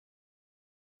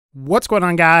What's going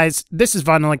on, guys? This is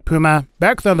VinylicPuma,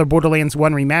 back with another Borderlands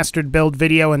 1 Remastered build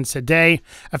video, and today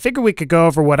I figured we could go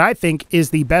over what I think is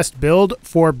the best build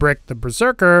for Brick the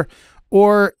Berserker,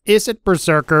 or is it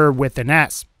Berserker with an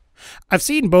S? I've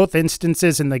seen both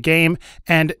instances in the game,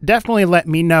 and definitely let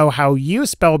me know how you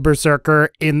spell Berserker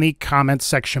in the comments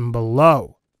section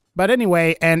below. But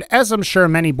anyway, and as I'm sure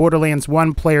many Borderlands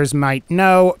 1 players might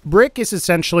know, Brick is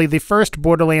essentially the first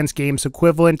Borderlands game's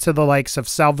equivalent to the likes of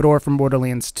Salvador from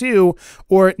Borderlands 2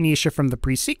 or Nisha from the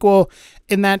pre-sequel,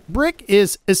 in that Brick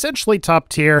is essentially top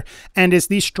tier and is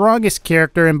the strongest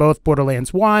character in both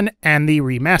Borderlands 1 and the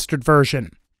remastered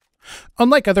version.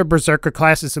 Unlike other Berserker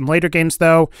classes in later games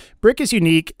though, Brick is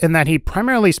unique in that he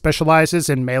primarily specializes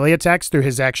in melee attacks through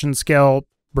his action skill,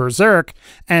 Berserk,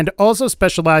 and also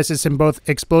specializes in both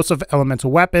explosive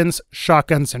elemental weapons,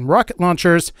 shotguns, and rocket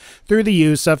launchers through the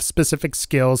use of specific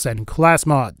skills and class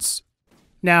mods.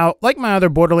 Now, like my other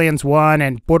Borderlands 1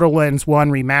 and Borderlands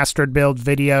 1 Remastered build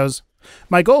videos,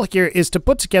 my goal here is to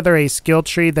put together a skill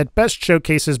tree that best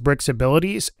showcases Brick's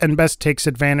abilities and best takes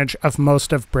advantage of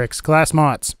most of Brick's class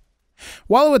mods.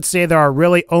 While I would say there are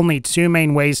really only two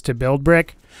main ways to build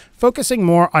Brick, focusing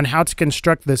more on how to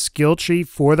construct the skill tree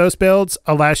for those builds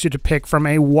allows you to pick from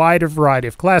a wider variety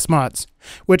of class mods,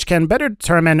 which can better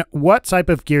determine what type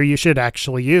of gear you should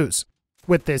actually use.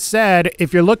 With this said,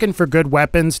 if you're looking for good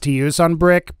weapons to use on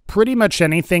Brick, pretty much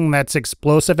anything that's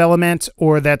explosive element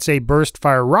or that's a burst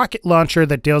fire rocket launcher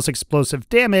that deals explosive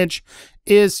damage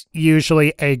is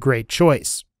usually a great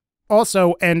choice.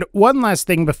 Also, and one last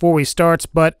thing before we start,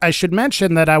 but I should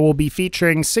mention that I will be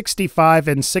featuring 65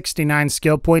 and 69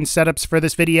 skill point setups for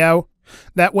this video.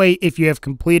 That way, if you have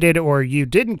completed or you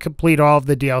didn't complete all of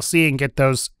the DLC and get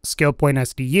those skill point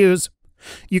SDUs,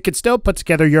 you could still put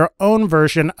together your own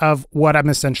version of what I'm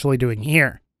essentially doing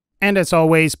here. And as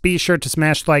always, be sure to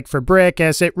smash like for Brick,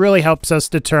 as it really helps us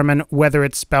determine whether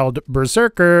it's spelled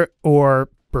Berserker or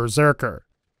Berserker.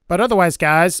 But otherwise,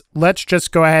 guys, let's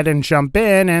just go ahead and jump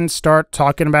in and start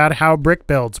talking about how Brick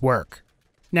builds work.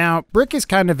 Now, Brick is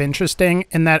kind of interesting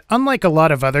in that unlike a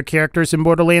lot of other characters in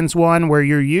Borderlands 1, where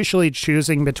you're usually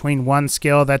choosing between one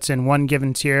skill that's in one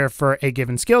given tier for a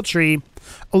given skill tree,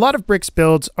 a lot of Brick's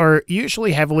builds are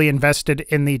usually heavily invested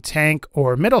in the tank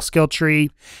or middle skill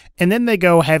tree, and then they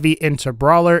go heavy into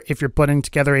Brawler if you're putting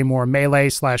together a more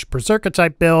melee/Berserker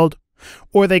type build,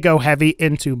 or they go heavy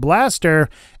into Blaster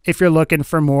if you're looking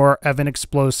for more of an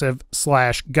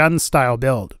explosive/gun style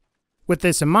build. With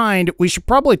this in mind, we should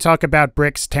probably talk about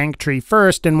Brick's tank tree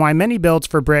first and why many builds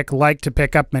for Brick like to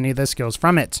pick up many of the skills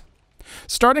from it.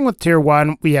 Starting with tier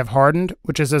 1, we have Hardened,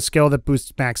 which is a skill that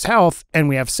boosts max health, and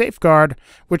we have Safeguard,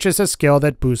 which is a skill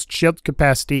that boosts shield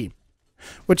capacity.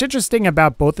 What's interesting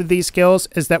about both of these skills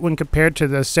is that when compared to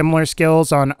the similar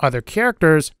skills on other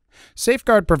characters,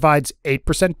 Safeguard provides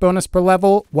 8% bonus per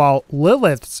level, while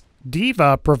Lilith's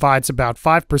Diva provides about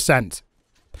 5%.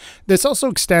 This also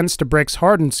extends to Brick's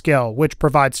Hardened skill, which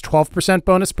provides 12%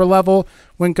 bonus per level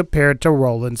when compared to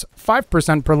Roland's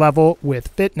 5% per level with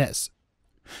Fitness.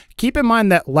 Keep in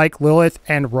mind that like Lilith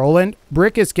and Roland,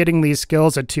 Brick is getting these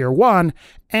skills at tier 1,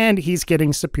 and he's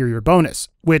getting superior bonus,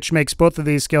 which makes both of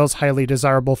these skills highly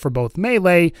desirable for both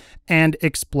melee and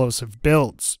explosive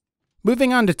builds.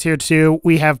 Moving on to tier 2,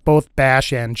 we have both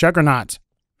Bash and Juggernaut.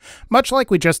 Much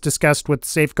like we just discussed with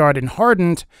Safeguard and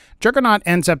Hardened, Juggernaut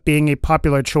ends up being a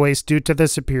popular choice due to the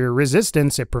superior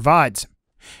resistance it provides.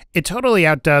 It totally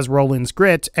outdoes Roland's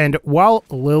Grit, and while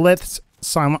Lilith's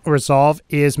Silent Resolve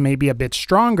is maybe a bit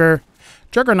stronger,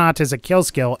 Juggernaut is a kill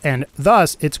skill, and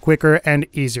thus it's quicker and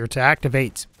easier to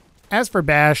activate. As for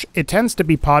Bash, it tends to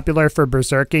be popular for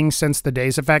berserking since the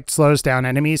Daze effect slows down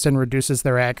enemies and reduces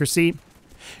their accuracy.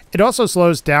 It also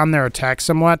slows down their attack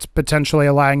somewhat, potentially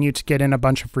allowing you to get in a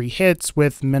bunch of free hits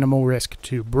with minimal risk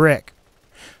to Brick.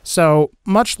 So,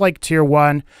 much like tier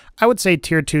 1, I would say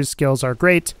tier 2 skills are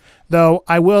great, though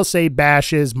I will say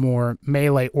Bash is more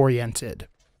melee oriented.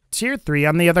 Tier 3,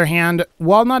 on the other hand,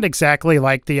 while not exactly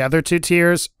like the other two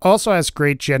tiers, also has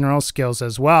great general skills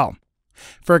as well.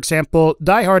 For example,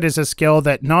 Die Hard is a skill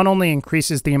that not only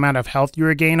increases the amount of health you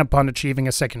regain upon achieving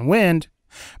a second wind,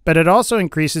 but it also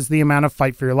increases the amount of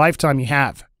fight for your lifetime you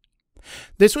have.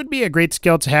 This would be a great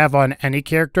skill to have on any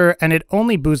character, and it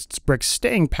only boosts Brick's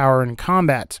staying power in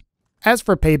combat. As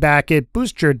for Payback, it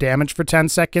boosts your damage for 10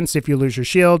 seconds if you lose your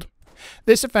shield.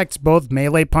 This affects both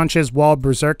melee punches while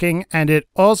berserking, and it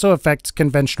also affects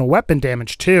conventional weapon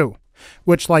damage too,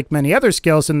 which, like many other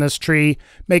skills in this tree,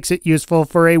 makes it useful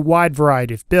for a wide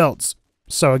variety of builds.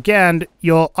 So again,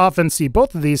 you'll often see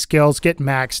both of these skills get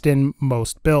maxed in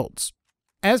most builds.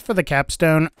 As for the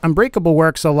capstone, Unbreakable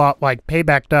works a lot like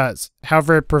Payback does,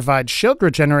 however it provides shield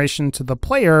regeneration to the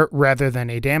player rather than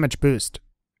a damage boost.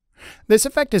 This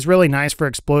effect is really nice for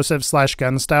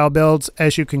explosive/gun style builds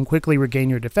as you can quickly regain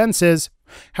your defenses,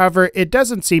 however it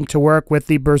doesn't seem to work with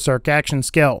the Berserk action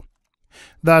skill.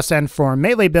 Thus, and for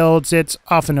melee builds, it's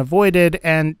often avoided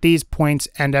and these points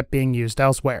end up being used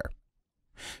elsewhere.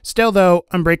 Still though,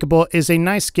 Unbreakable is a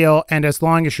nice skill, and as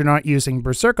long as you're not using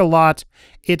Berserk a lot,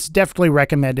 it's definitely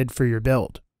recommended for your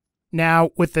build.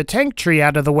 Now, with the tank tree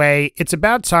out of the way, it's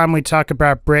about time we talk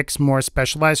about Brick's more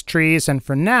specialized trees, and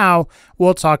for now,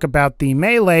 we'll talk about the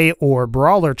melee or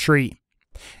brawler tree.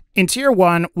 In Tier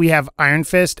 1, we have Iron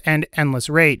Fist and Endless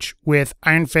Rage, with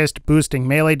Iron Fist boosting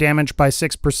melee damage by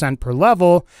 6% per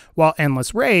level, while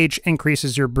Endless Rage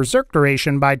increases your Berserk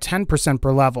duration by 10%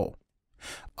 per level.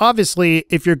 Obviously,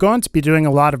 if you're going to be doing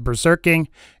a lot of berserking,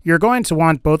 you're going to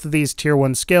want both of these Tier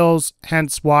 1 skills,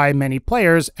 hence why many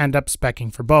players end up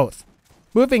speccing for both.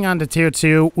 Moving on to Tier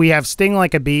 2, we have Sting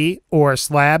Like a Bee, or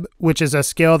Slab, which is a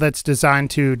skill that's designed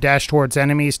to dash towards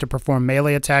enemies to perform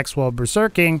melee attacks while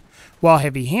berserking, while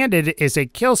Heavy-Handed is a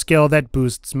kill skill that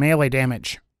boosts melee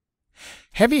damage.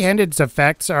 Heavy-Handed's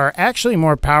effects are actually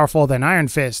more powerful than Iron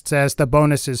Fist's, as the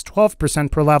bonus is 12%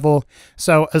 per level,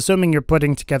 so assuming you're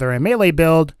putting together a melee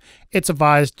build, it's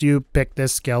advised you pick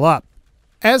this skill up.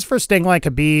 As for Sting Like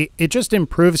a Bee, it just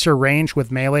improves your range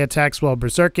with melee attacks while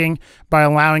berserking by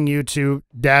allowing you to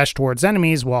dash towards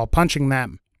enemies while punching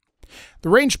them. The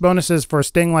range bonuses for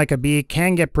Sting Like a Bee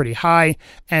can get pretty high,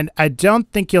 and I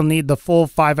don't think you'll need the full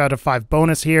 5 out of 5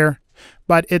 bonus here,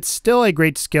 but it's still a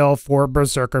great skill for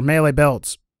Berserker melee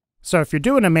builds. So if you're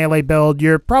doing a melee build,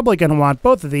 you're probably going to want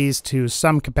both of these to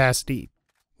some capacity.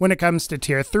 When it comes to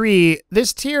Tier 3,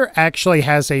 this tier actually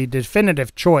has a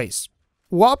definitive choice.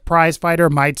 While Prize Fighter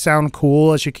might sound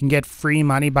cool as you can get free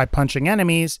money by punching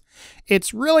enemies,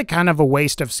 it's really kind of a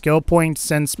waste of skill points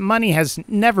since money has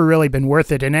never really been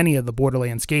worth it in any of the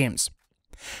Borderlands games.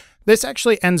 This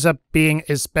actually ends up being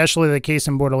especially the case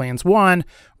in Borderlands 1,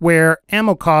 where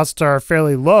ammo costs are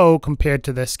fairly low compared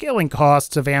to the scaling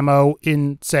costs of ammo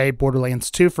in, say,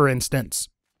 Borderlands 2 for instance.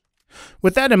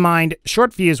 With that in mind,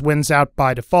 Short Fuse wins out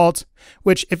by default,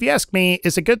 which, if you ask me,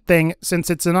 is a good thing since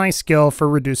it's a nice skill for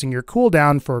reducing your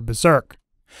cooldown for Berserk.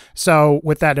 So,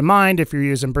 with that in mind, if you're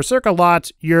using Berserk a lot,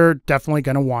 you're definitely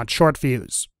going to want Short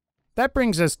Fuse. That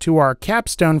brings us to our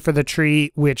capstone for the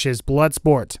tree, which is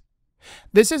Bloodsport.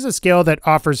 This is a skill that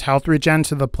offers health regen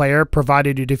to the player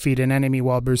provided you defeat an enemy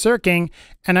while berserking,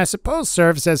 and I suppose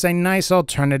serves as a nice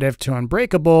alternative to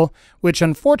Unbreakable, which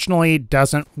unfortunately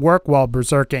doesn't work while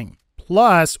berserking.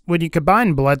 Plus, when you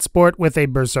combine Bloodsport with a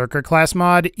Berserker class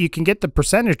mod, you can get the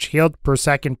percentage healed per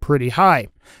second pretty high,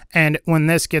 and when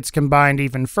this gets combined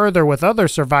even further with other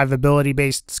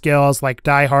survivability-based skills like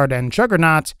Die Hard and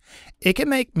Juggernaut, it can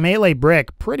make melee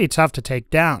Brick pretty tough to take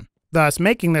down, thus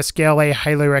making this skill a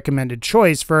highly recommended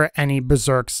choice for any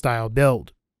Berserk-style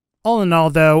build. All in all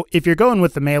though, if you're going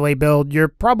with the melee build, you're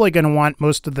probably going to want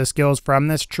most of the skills from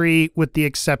this tree with the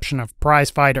exception of Prize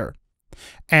Fighter.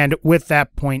 And with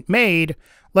that point made,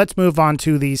 let's move on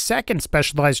to the second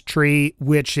specialized tree,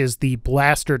 which is the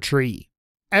Blaster tree.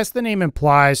 As the name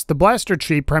implies, the Blaster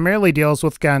tree primarily deals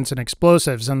with guns and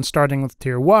explosives, and starting with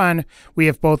Tier 1, we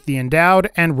have both the Endowed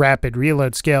and Rapid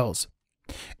Reload skills.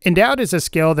 Endowed is a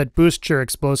skill that boosts your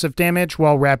explosive damage,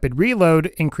 while Rapid Reload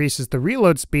increases the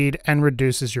reload speed and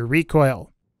reduces your recoil.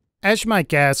 As you might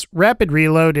guess, Rapid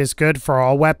Reload is good for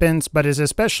all weapons, but is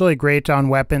especially great on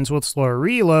weapons with slower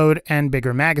reload and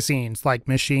bigger magazines, like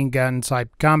machine gun-type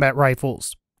combat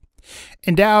rifles.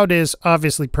 Endowed is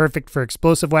obviously perfect for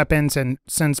explosive weapons, and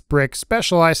since Brick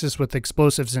specializes with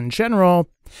explosives in general,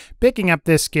 picking up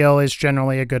this skill is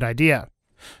generally a good idea.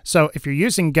 So if you're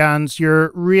using guns,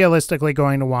 you're realistically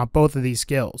going to want both of these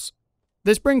skills.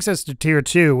 This brings us to Tier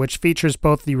 2, which features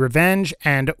both the Revenge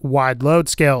and Wide Load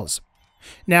skills.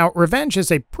 Now, Revenge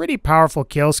is a pretty powerful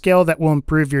kill skill that will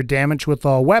improve your damage with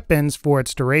all weapons for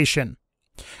its duration.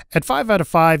 At 5 out of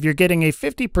 5, you're getting a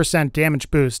 50%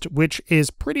 damage boost, which is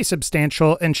pretty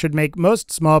substantial and should make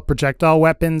most small projectile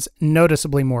weapons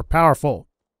noticeably more powerful.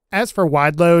 As for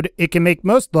Wide Load, it can make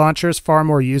most launchers far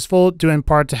more useful due in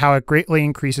part to how it greatly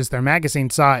increases their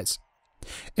magazine size.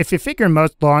 If you figure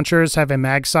most launchers have a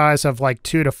mag size of like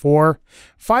 2 to 4,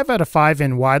 5 out of 5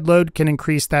 in Wide Load can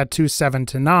increase that to 7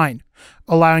 to 9,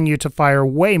 allowing you to fire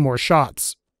way more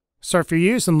shots. So if you're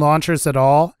using launchers at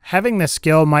all, having this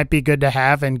skill might be good to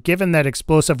have, and given that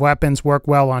explosive weapons work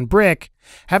well on Brick,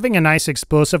 having a nice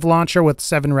explosive launcher with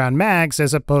 7-round mags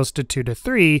as opposed to 2 to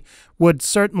 3 would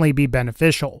certainly be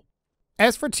beneficial.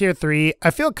 As for Tier 3,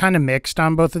 I feel kind of mixed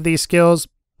on both of these skills.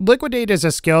 Liquidate is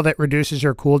a skill that reduces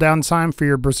your cooldown time for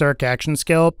your Berserk action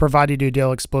skill, provided you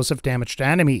deal explosive damage to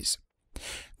enemies.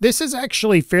 This is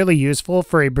actually fairly useful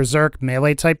for a Berserk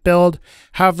melee type build,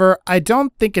 however, I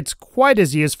don't think it's quite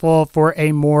as useful for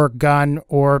a more gun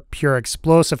or pure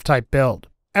explosive type build.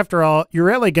 After all, you're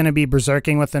really going to be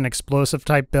berserking with an explosive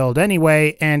type build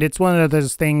anyway, and it's one of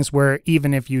those things where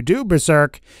even if you do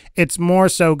berserk, it's more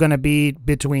so going to be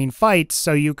between fights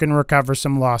so you can recover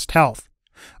some lost health.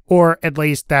 Or at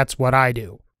least that's what I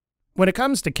do. When it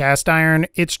comes to cast iron,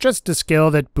 it's just a skill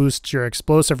that boosts your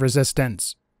explosive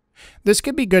resistance. This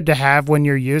could be good to have when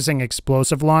you're using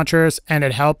explosive launchers, and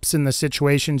it helps in the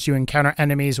situations you encounter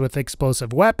enemies with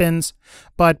explosive weapons,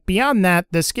 but beyond that,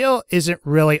 the skill isn't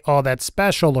really all that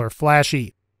special or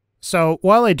flashy. So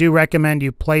while I do recommend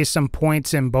you place some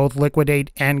points in both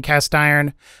Liquidate and Cast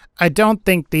Iron, I don't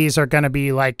think these are going to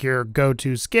be like your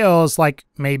go-to skills like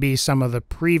maybe some of the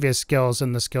previous skills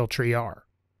in the skill tree are.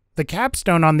 The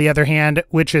capstone, on the other hand,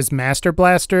 which is Master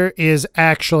Blaster, is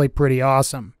actually pretty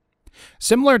awesome.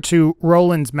 Similar to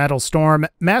Roland's Metal Storm,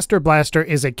 Master Blaster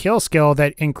is a kill skill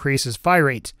that increases fire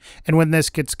rate, and when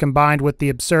this gets combined with the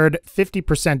absurd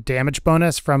 50% damage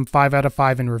bonus from 5 out of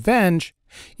 5 in Revenge,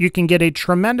 you can get a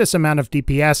tremendous amount of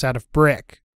DPS out of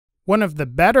Brick. One of the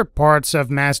better parts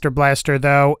of Master Blaster,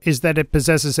 though, is that it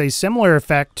possesses a similar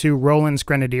effect to Roland's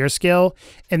Grenadier skill,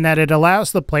 in that it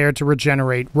allows the player to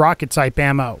regenerate rocket-type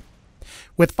ammo.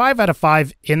 With 5 out of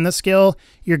 5 in the skill,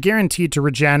 you're guaranteed to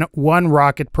regen 1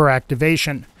 rocket per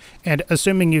activation, and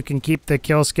assuming you can keep the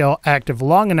kill skill active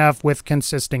long enough with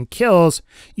consistent kills,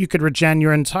 you could regen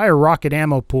your entire rocket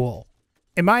ammo pool.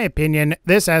 In my opinion,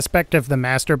 this aspect of the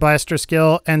Master Blaster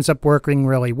skill ends up working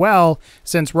really well,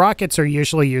 since rockets are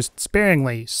usually used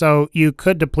sparingly, so you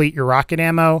could deplete your rocket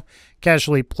ammo,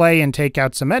 casually play and take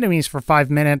out some enemies for 5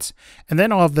 minutes, and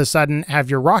then all of a sudden have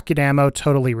your rocket ammo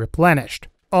totally replenished,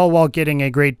 all while getting a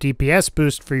great DPS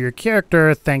boost for your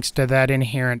character thanks to that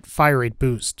inherent fire rate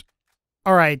boost.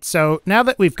 Alright, so now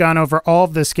that we've gone over all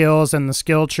of the skills and the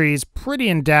skill trees pretty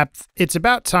in depth, it's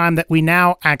about time that we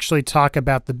now actually talk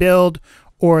about the build,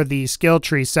 or the skill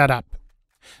tree setup.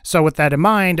 So with that in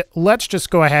mind, let's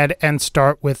just go ahead and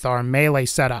start with our melee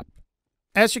setup.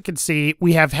 As you can see,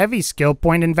 we have heavy skill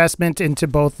point investment into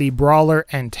both the brawler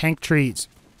and tank trees.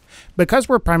 Because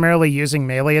we're primarily using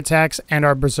melee attacks and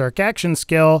our Berserk action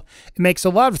skill, it makes a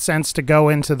lot of sense to go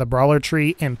into the brawler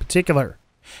tree in particular.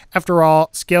 After all,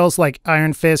 skills like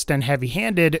Iron Fist and Heavy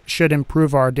Handed should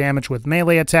improve our damage with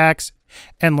melee attacks,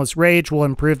 Endless Rage will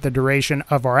improve the duration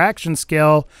of our action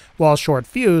skill, while Short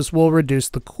Fuse will reduce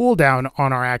the cooldown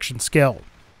on our action skill.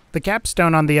 The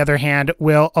capstone, on the other hand,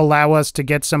 will allow us to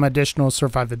get some additional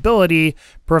survivability,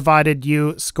 provided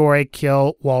you score a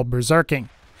kill while berserking.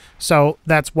 So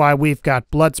that's why we've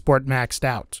got Bloodsport maxed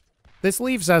out. This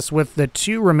leaves us with the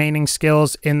 2 remaining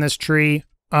skills in this tree.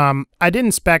 I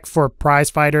didn't spec for Prize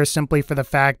Fighter simply for the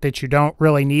fact that you don't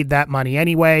really need that money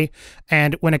anyway,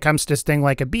 and when it comes to Sting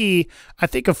Like a Bee, I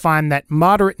think you'll find that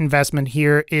moderate investment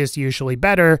here is usually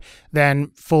better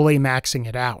than fully maxing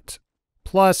it out.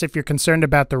 Plus, if you're concerned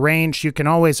about the range, you can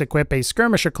always equip a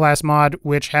Skirmisher class mod,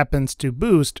 which happens to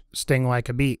boost Sting Like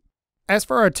a Bee. As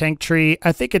for our tank tree,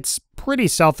 I think it's pretty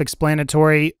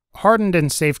self-explanatory. Hardened and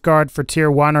Safeguard for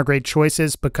Tier 1 are great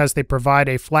choices because they provide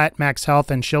a flat max health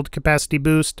and shield capacity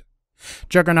boost.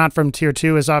 Juggernaut from Tier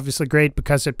 2 is obviously great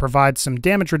because it provides some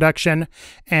damage reduction,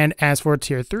 and as for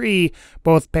Tier 3,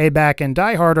 both Payback and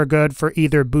Die Hard are good for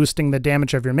either boosting the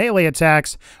damage of your melee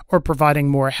attacks or providing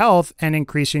more health and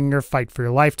increasing your fight for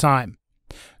your lifetime.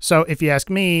 So if you ask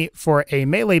me, for a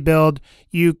melee build,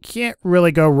 you can't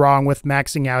really go wrong with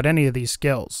maxing out any of these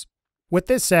skills. With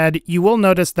this said, you will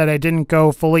notice that I didn't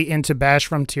go fully into Bash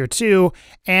from Tier 2,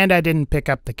 and I didn't pick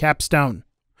up the capstone.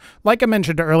 Like I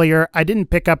mentioned earlier, I didn't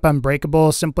pick up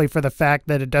Unbreakable simply for the fact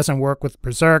that it doesn't work with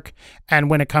Berserk, and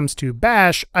when it comes to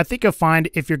Bash, I think you'll find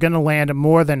if you're going to land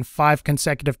more than 5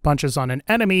 consecutive punches on an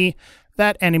enemy,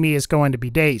 that enemy is going to be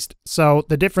dazed. So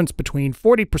the difference between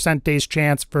 40% dazed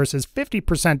chance versus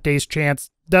 50% dazed chance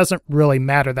doesn't really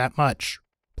matter that much.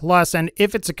 Plus, and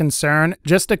if it's a concern,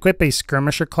 just equip a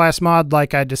Skirmisher class mod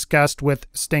like I discussed with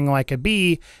Sting Like a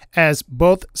Bee, as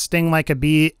both Sting Like a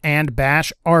Bee and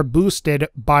Bash are boosted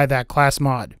by that class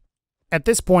mod. At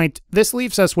this point, this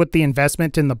leaves us with the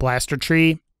investment in the Blaster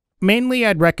tree. Mainly,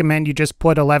 I'd recommend you just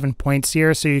put 11 points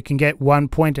here so you can get 1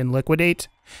 point in Liquidate.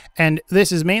 And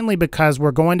this is mainly because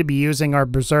we're going to be using our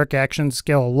Berserk action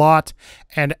skill a lot,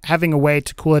 and having a way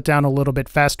to cool it down a little bit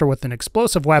faster with an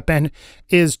explosive weapon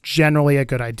is generally a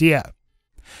good idea.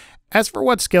 As for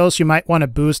what skills you might want to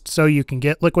boost so you can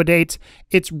get Liquidate,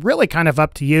 it's really kind of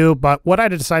up to you, but what I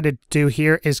decided to do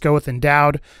here is go with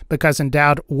Endowed, because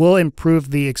Endowed will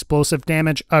improve the explosive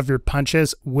damage of your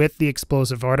punches with the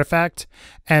explosive artifact,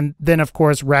 and then of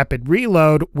course Rapid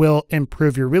Reload will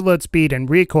improve your reload speed and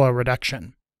recoil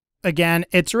reduction. Again,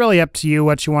 it's really up to you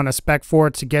what you want to spec for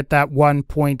to get that 1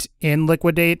 point in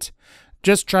Liquidate.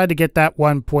 Just try to get that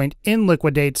 1 point in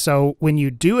Liquidate so when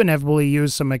you do inevitably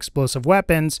use some explosive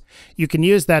weapons, you can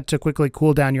use that to quickly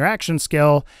cool down your action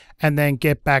skill and then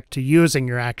get back to using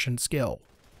your action skill.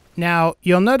 Now,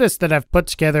 you'll notice that I've put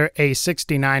together a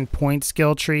 69 point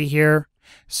skill tree here.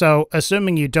 So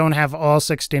assuming you don't have all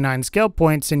 69 skill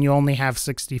points and you only have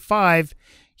 65,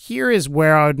 here is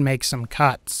where I would make some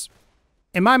cuts.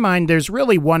 In my mind, there's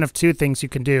really one of two things you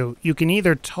can do. You can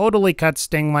either totally cut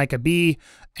Sting like a bee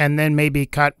and then maybe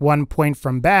cut 1 point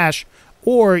from Bash,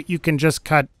 or you can just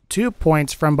cut 2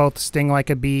 points from both Sting like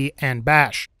a bee and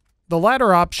Bash. The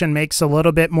latter option makes a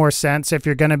little bit more sense if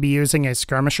you're going to be using a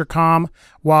Skirmisher comm,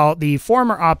 while the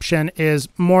former option is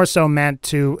more so meant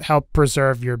to help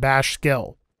preserve your Bash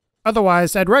skill.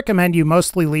 Otherwise, I'd recommend you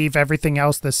mostly leave everything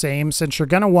else the same since you're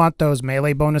going to want those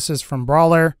melee bonuses from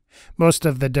Brawler, most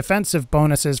of the defensive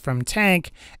bonuses from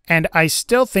Tank, and I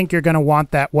still think you're going to want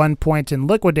that 1 point in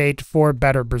Liquidate for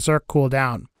better Berserk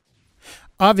cooldown.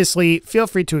 Obviously, feel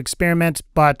free to experiment,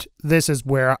 but this is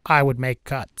where I would make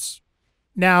cuts.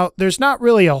 Now, there's not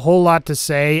really a whole lot to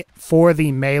say for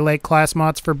the melee class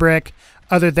mods for Brick,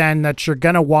 other than that you're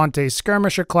going to want a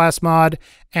Skirmisher class mod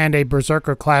and a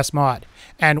Berserker class mod.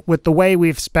 And with the way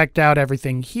we've spec'd out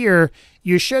everything here,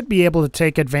 you should be able to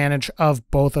take advantage of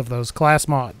both of those class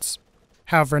mods.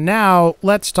 However, now,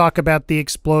 let's talk about the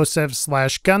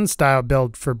explosive/gun style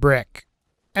build for Brick.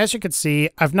 As you can see,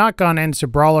 I've not gone into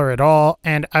Brawler at all,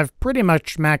 and I've pretty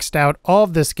much maxed out all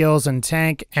of the skills in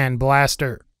Tank and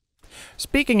Blaster.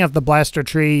 Speaking of the Blaster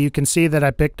tree, you can see that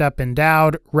I picked up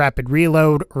Endowed, Rapid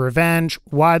Reload, Revenge,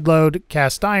 Wide Load,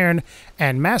 Cast Iron,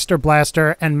 and Master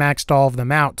Blaster and maxed all of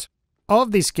them out. All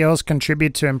of these skills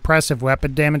contribute to impressive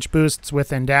weapon damage boosts,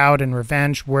 with Endowed and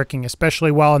Revenge working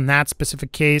especially well in that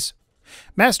specific case.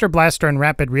 Master Blaster and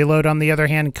Rapid Reload, on the other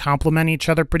hand, complement each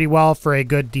other pretty well for a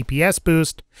good DPS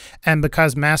boost, and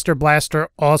because Master Blaster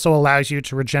also allows you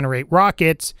to regenerate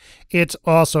rockets, it's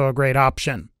also a great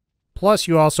option. Plus,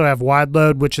 you also have Wide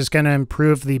Load, which is going to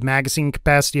improve the magazine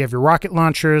capacity of your rocket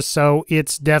launchers, so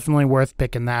it's definitely worth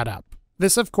picking that up.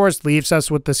 This, of course, leaves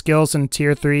us with the skills in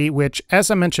Tier 3, which,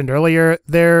 as I mentioned earlier,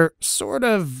 they're sort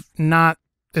of not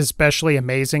especially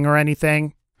amazing or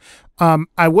anything.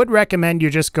 I would recommend you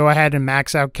just go ahead and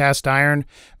max out Cast Iron,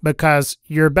 because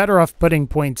you're better off putting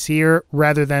points here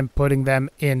rather than putting them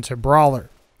into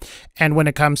Brawler. And when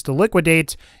it comes to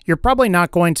Liquidate, you're probably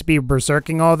not going to be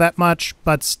berserking all that much,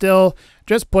 but still,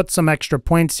 just put some extra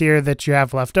points here that you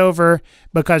have left over,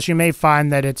 because you may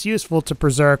find that it's useful to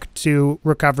berserk to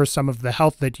recover some of the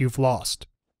health that you've lost.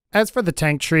 As for the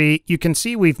tank tree, you can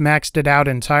see we've maxed it out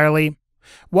entirely.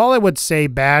 While I would say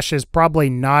Bash is probably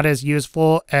not as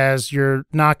useful, as you're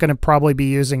not going to probably be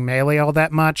using melee all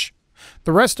that much,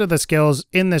 the rest of the skills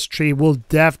in this tree will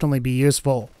definitely be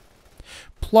useful.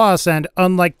 Plus, and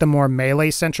unlike the more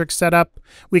melee-centric setup,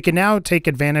 we can now take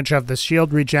advantage of the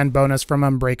shield regen bonus from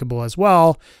Unbreakable as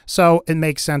well, so it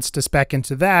makes sense to spec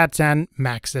into that and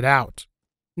max it out.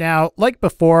 Now, like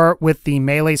before with the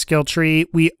melee skill tree,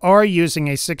 we are using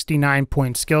a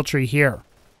 69-point skill tree here.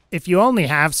 If you only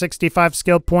have 65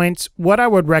 skill points, what I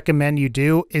would recommend you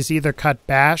do is either cut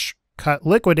Bash, cut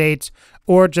Liquidate,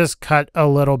 or just cut a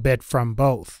little bit from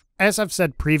both. As I've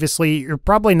said previously, you're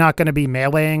probably not going to be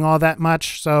meleeing all that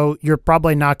much, so you're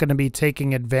probably not going to be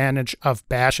taking advantage of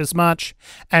Bash as much.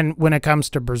 And when it comes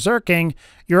to berserking,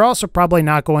 you're also probably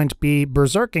not going to be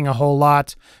berserking a whole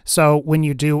lot, so when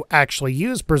you do actually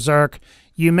use Berserk,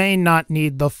 you may not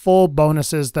need the full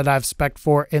bonuses that I've spec'd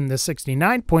for in the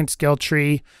 69-point skill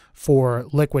tree for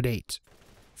Liquidate.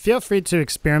 Feel free to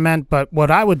experiment, but what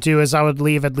I would do is I would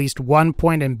leave at least 1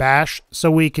 point in Bash,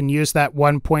 so we can use that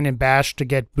 1 point in Bash to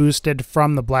get boosted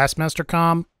from the Blastmaster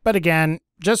comm. But again,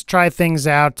 just try things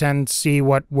out and see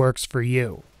what works for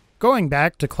you. Going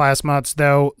back to class mods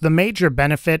though, the major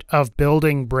benefit of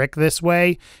building Brick this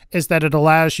way is that it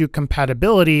allows you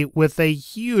compatibility with a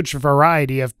huge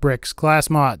variety of Brick's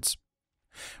class mods.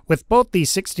 With both the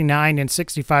 69 and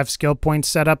 65 skill point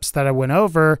setups that I went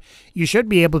over, you should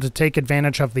be able to take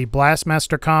advantage of the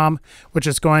Blastmaster comm, which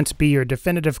is going to be your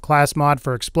definitive class mod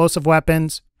for explosive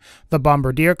weapons, the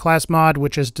Bombardier class mod,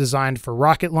 which is designed for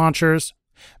rocket launchers,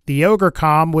 the Ogre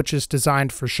comm, which is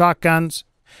designed for shotguns,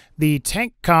 the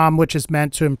Tank comm, which is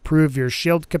meant to improve your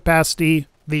shield capacity,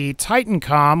 the Titan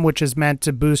comm, which is meant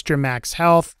to boost your max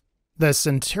health, the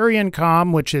Centurion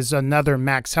comm, which is another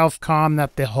max health comm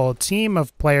that the whole team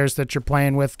of players that you're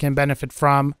playing with can benefit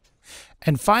from.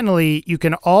 And finally, you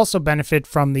can also benefit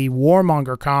from the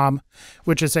Warmonger comm,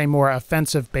 which is a more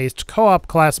offensive-based co-op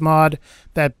class mod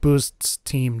that boosts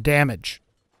team damage.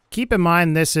 Keep in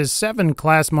mind this is 7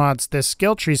 class mods this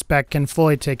skill tree spec can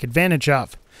fully take advantage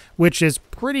of, which is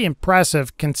pretty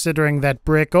impressive considering that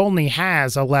Brick only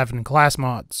has 11 class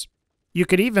mods. You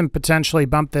could even potentially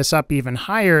bump this up even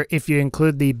higher if you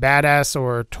include the Badass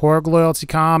or Torg loyalty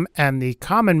comm and the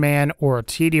Common Man or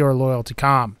Tedior loyalty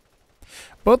comm.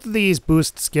 Both of these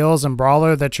boost skills in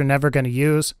Brawler that you're never going to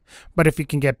use, but if you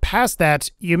can get past that,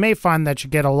 you may find that you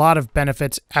get a lot of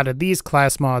benefits out of these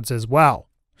class mods as well.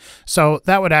 So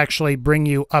that would actually bring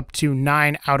you up to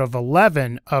 9 out of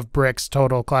 11 of Brick's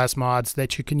total class mods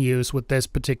that you can use with this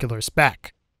particular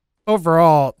spec.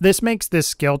 Overall, this makes this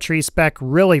skill tree spec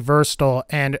really versatile,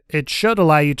 and it should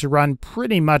allow you to run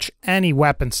pretty much any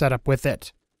weapon setup with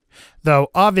it. Though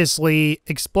obviously,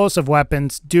 explosive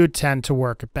weapons do tend to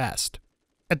work best.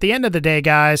 At the end of the day,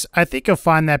 guys, I think you'll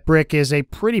find that Brick is a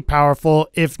pretty powerful,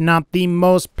 if not the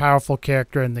most powerful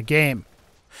character in the game.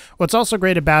 What's also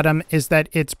great about him is that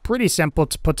it's pretty simple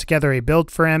to put together a build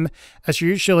for him, as you're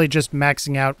usually just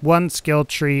maxing out one skill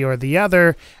tree or the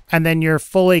other, and then you're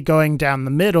fully going down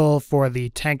the middle for the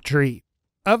tank tree.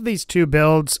 Of these two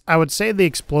builds, I would say the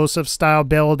explosive style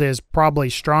build is probably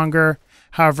stronger,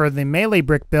 however the melee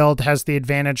Brick build has the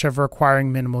advantage of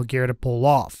requiring minimal gear to pull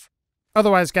off.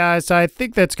 Otherwise, guys, I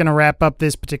think that's going to wrap up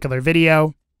this particular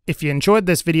video. If you enjoyed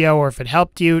this video or if it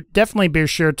helped you, definitely be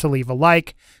sure to leave a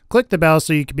like, click the bell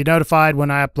so you can be notified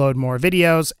when I upload more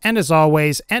videos, and as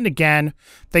always, and again,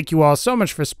 thank you all so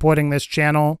much for supporting this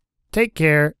channel. Take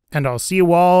care, and I'll see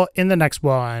you all in the next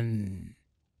one.